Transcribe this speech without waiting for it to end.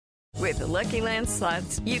With the Lucky Land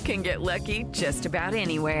Slots, you can get lucky just about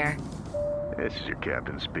anywhere. This is your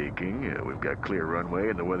captain speaking. We've got clear runway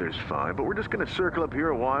and the weather's fine, but we're just going to circle up here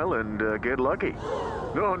a while and get lucky.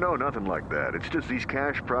 No, nothing like that. It's just these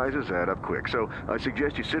cash prizes add up quick. So I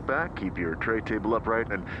suggest you sit back, keep your tray table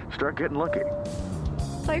upright, and start getting lucky.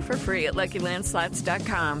 Play for free at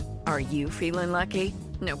LuckyLandSlots.com. Are you feeling lucky?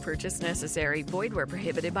 No purchase necessary. Void where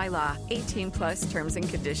prohibited by law. 18 plus terms and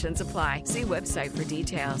conditions apply. See website for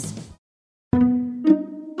details.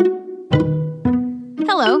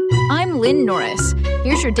 Hello, I'm Lynn Norris.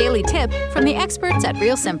 Here's your daily tip from the experts at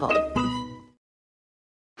Real Simple.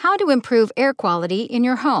 How to Improve Air Quality in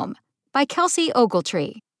Your Home by Kelsey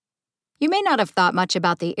Ogletree. You may not have thought much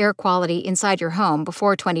about the air quality inside your home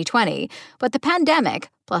before 2020, but the pandemic,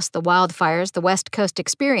 plus the wildfires the West Coast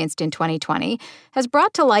experienced in 2020, has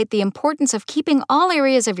brought to light the importance of keeping all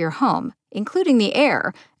areas of your home, including the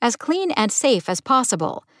air, as clean and safe as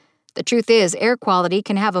possible. The truth is, air quality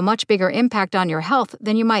can have a much bigger impact on your health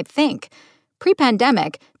than you might think.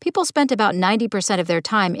 Pre-pandemic, people spent about 90% of their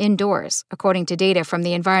time indoors, according to data from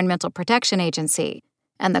the Environmental Protection Agency.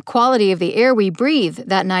 And the quality of the air we breathe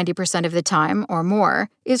that 90% of the time, or more,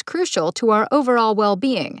 is crucial to our overall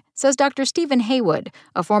well-being, says Dr. Stephen Haywood,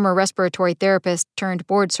 a former respiratory therapist turned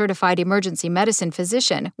board-certified emergency medicine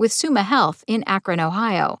physician with Summa Health in Akron,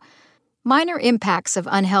 Ohio. Minor impacts of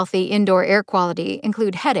unhealthy indoor air quality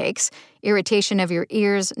include headaches, irritation of your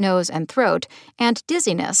ears, nose, and throat, and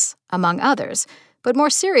dizziness, among others. But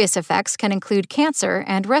more serious effects can include cancer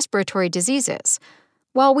and respiratory diseases.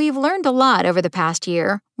 While we've learned a lot over the past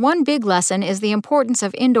year, one big lesson is the importance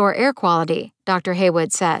of indoor air quality, Dr.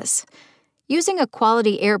 Haywood says. Using a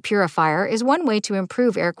quality air purifier is one way to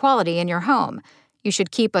improve air quality in your home. You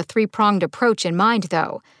should keep a three-pronged approach in mind,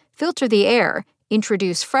 though. Filter the air,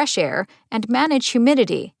 introduce fresh air, and manage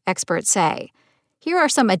humidity, experts say. Here are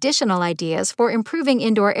some additional ideas for improving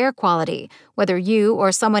indoor air quality, whether you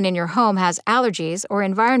or someone in your home has allergies or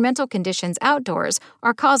environmental conditions outdoors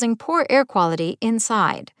are causing poor air quality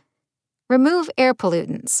inside. Remove air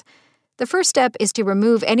pollutants. The first step is to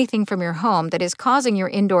remove anything from your home that is causing your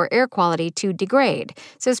indoor air quality to degrade,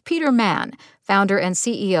 says Peter Mann, founder and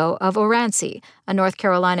CEO of Orancy, a North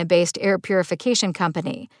Carolina-based air purification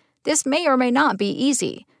company. This may or may not be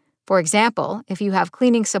easy. For example, if you have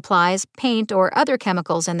cleaning supplies, paint, or other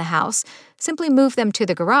chemicals in the house, simply move them to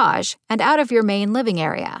the garage and out of your main living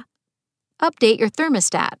area. Update your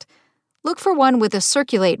thermostat. Look for one with a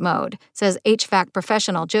circulate mode, says HVAC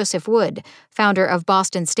professional Joseph Wood, founder of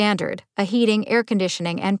Boston Standard, a heating, air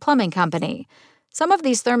conditioning, and plumbing company. Some of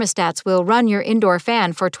these thermostats will run your indoor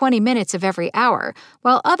fan for 20 minutes of every hour,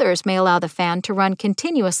 while others may allow the fan to run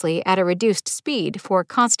continuously at a reduced speed for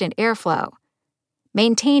constant airflow.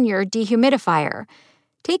 Maintain your dehumidifier.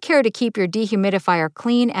 Take care to keep your dehumidifier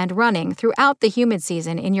clean and running throughout the humid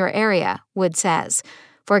season in your area, Wood says.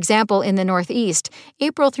 For example, in the Northeast,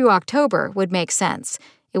 April through October would make sense.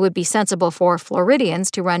 It would be sensible for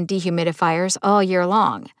Floridians to run dehumidifiers all year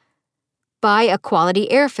long. Buy a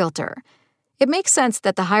quality air filter. It makes sense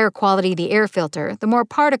that the higher quality the air filter, the more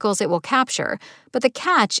particles it will capture, but the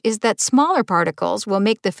catch is that smaller particles will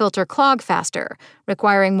make the filter clog faster,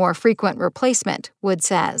 requiring more frequent replacement, Wood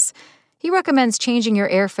says. He recommends changing your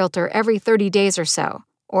air filter every 30 days or so,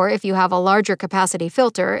 or if you have a larger capacity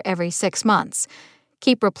filter, every 6 months.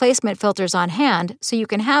 Keep replacement filters on hand so you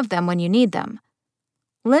can have them when you need them.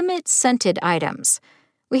 Limit scented items.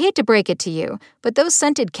 We hate to break it to you, but those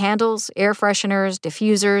scented candles, air fresheners,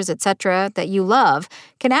 diffusers, etc. that you love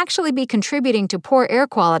can actually be contributing to poor air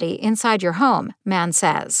quality inside your home, Mann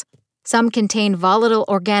says. Some contain volatile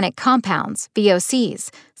organic compounds, VOCs,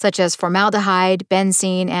 such as formaldehyde,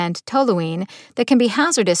 benzene, and toluene, that can be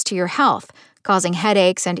hazardous to your health, causing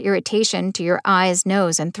headaches and irritation to your eyes,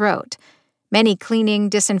 nose, and throat. Many cleaning,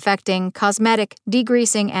 disinfecting, cosmetic,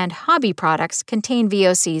 degreasing, and hobby products contain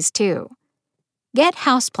VOCs too. Get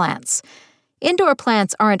houseplants. Indoor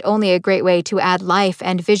plants aren't only a great way to add life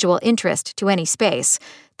and visual interest to any space.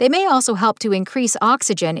 They may also help to increase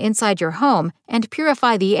oxygen inside your home and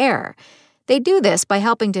purify the air. They do this by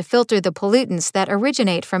helping to filter the pollutants that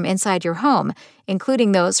originate from inside your home,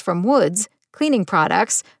 including those from woods, cleaning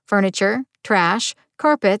products, furniture, trash,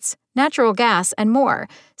 carpets, natural gas, and more,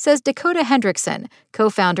 says Dakota Hendrickson,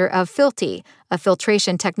 co-founder of Filty, a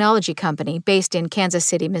filtration technology company based in Kansas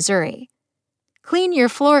City, Missouri. Clean your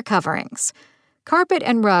floor coverings. Carpet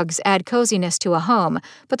and rugs add coziness to a home,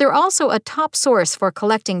 but they're also a top source for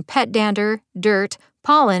collecting pet dander, dirt,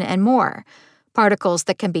 pollen, and more, particles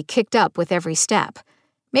that can be kicked up with every step.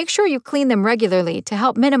 Make sure you clean them regularly to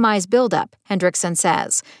help minimize buildup, Hendrickson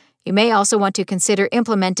says. You may also want to consider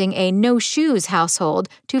implementing a no-shoes household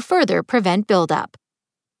to further prevent buildup.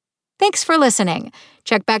 Thanks for listening.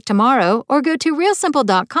 Check back tomorrow or go to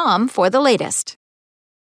realsimple.com for the latest.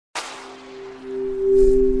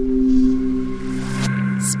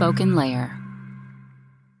 Spoken Layer.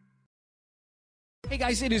 Hey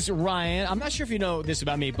guys, it is Ryan. I'm not sure if you know this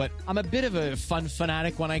about me, but I'm a bit of a fun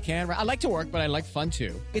fanatic when I can. I like to work, but I like fun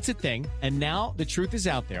too. It's a thing. And now the truth is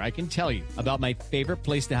out there. I can tell you about my favorite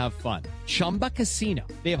place to have fun. Chumba Casino.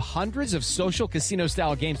 They have hundreds of social casino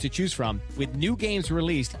style games to choose from with new games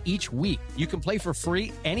released each week. You can play for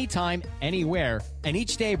free anytime, anywhere. And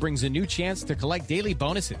each day brings a new chance to collect daily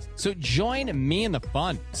bonuses. So join me in the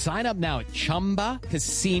fun. Sign up now at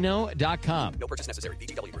ChumbaCasino.com. No purchase necessary.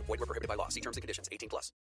 VGW Group. Void where prohibited by law. See terms and conditions. 18+.